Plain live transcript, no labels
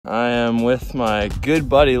am with my good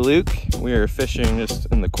buddy Luke. We are fishing just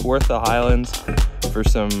in the Kawartha Highlands for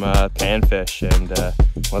some panfish, and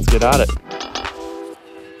let's get at it.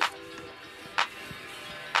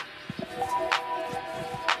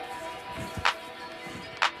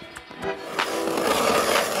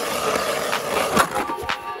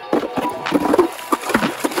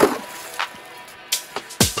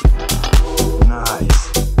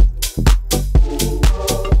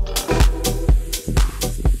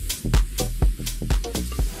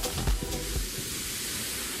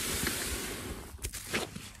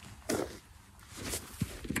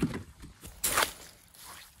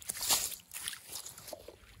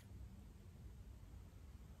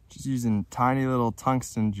 Just using tiny little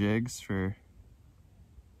tungsten jigs for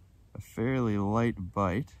a fairly light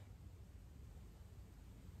bite.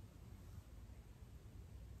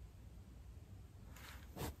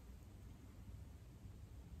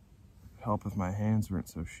 Help if my hands weren't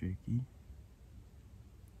so shaky.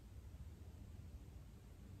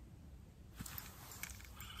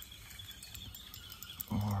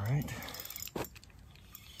 All right.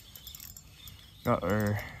 Got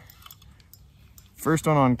our first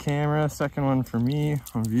one on camera, second one for me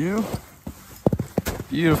on view.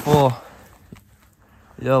 Beautiful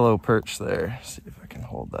yellow perch there. See if I can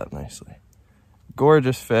hold that nicely.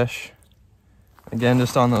 Gorgeous fish. Again,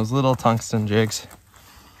 just on those little tungsten jigs.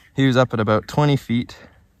 He was up at about 20 feet.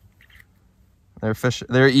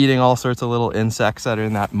 They're eating all sorts of little insects that are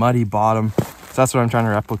in that muddy bottom. So that's what I'm trying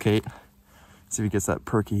to replicate. See if he gets that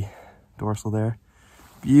perky dorsal there.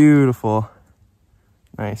 Beautiful,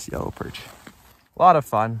 nice yellow perch. A lot of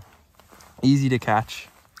fun, easy to catch.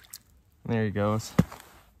 There he goes.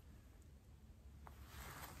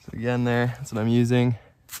 So again there, that's what I'm using.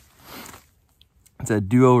 It's a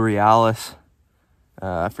Duo Realis.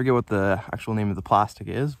 I forget what the actual name of the plastic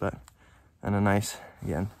is, but, and a nice,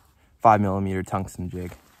 again, 5mm tungsten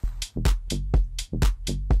jig.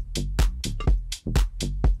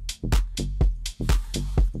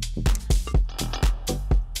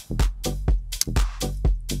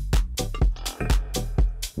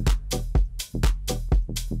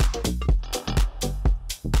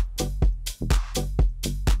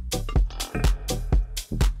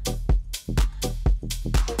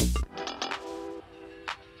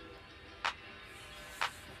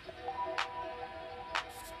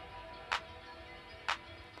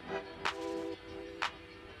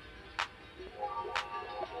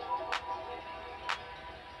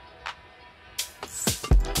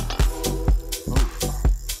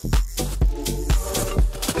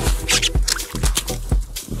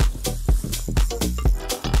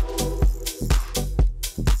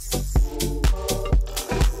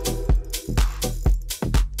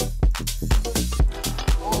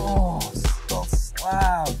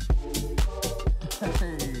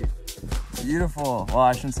 Beautiful, well,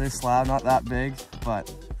 I shouldn't say slab, not that big,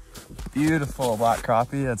 but beautiful black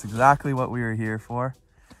crappie. That's exactly what we were here for.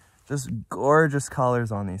 Just gorgeous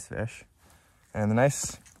colors on these fish. And the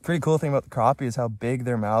nice, pretty cool thing about the crappie is how big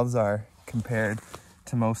their mouths are compared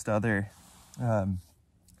to most other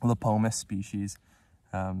Lepomis species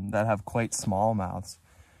that have quite small mouths.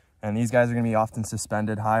 And these guys are gonna be often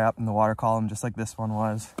suspended high up in the water column, just like this one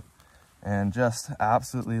was. And just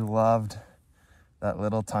absolutely loved that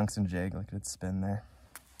little tungsten jig. Look at it spin there.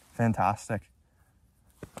 Fantastic.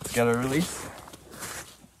 Let's get a release.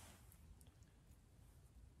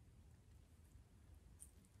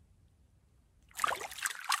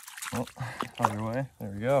 Oh, other way.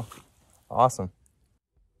 There we go. Awesome.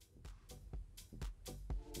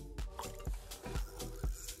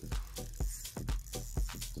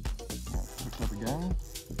 Picked up again.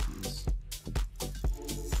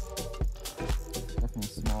 Definitely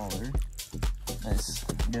smaller. Nice.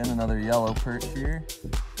 Again, another yellow perch here.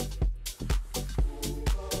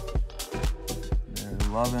 They're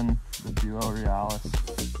loving the Duo Realis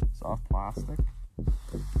soft plastic.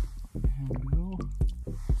 Here we go.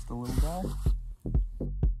 Just a little guy.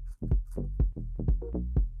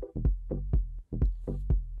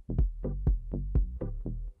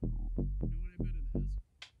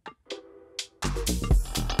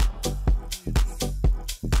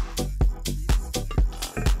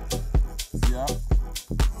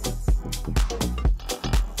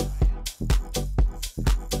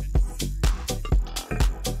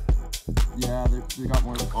 Yeah, they got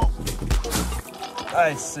more. Oh.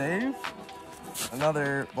 Nice save.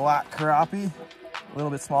 Another black crappie. A little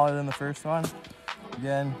bit smaller than the first one.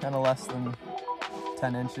 Again, kind of less than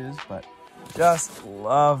 10 inches, but just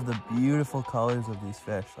love the beautiful colors of these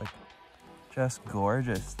fish. Like, just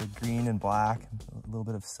gorgeous. The green and black, a little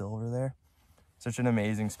bit of silver there. Such an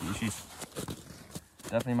amazing species.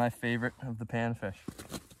 Definitely my favorite of the panfish.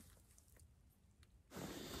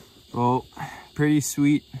 Well, pretty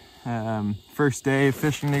sweet first day of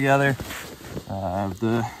fishing together of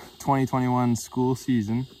the 2021 school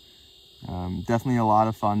season. Definitely a lot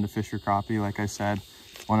of fun to fish for crappie. Like I said,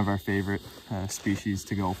 one of our favorite species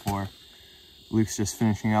to go for. Luke's just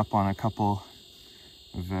finishing up on a couple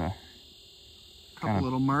of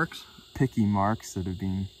little marks, picky marks that have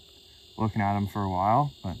been looking at him for a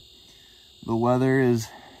while, but the weather is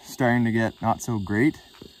starting to get not so great.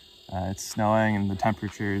 It's snowing and the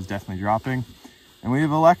temperature is definitely dropping, and we have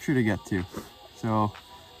a lecture to get to. So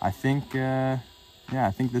I think, yeah,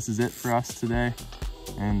 I think this is it for us today,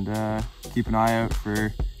 and keep an eye out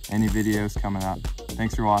for any videos coming up.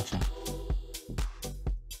 Thanks for watching.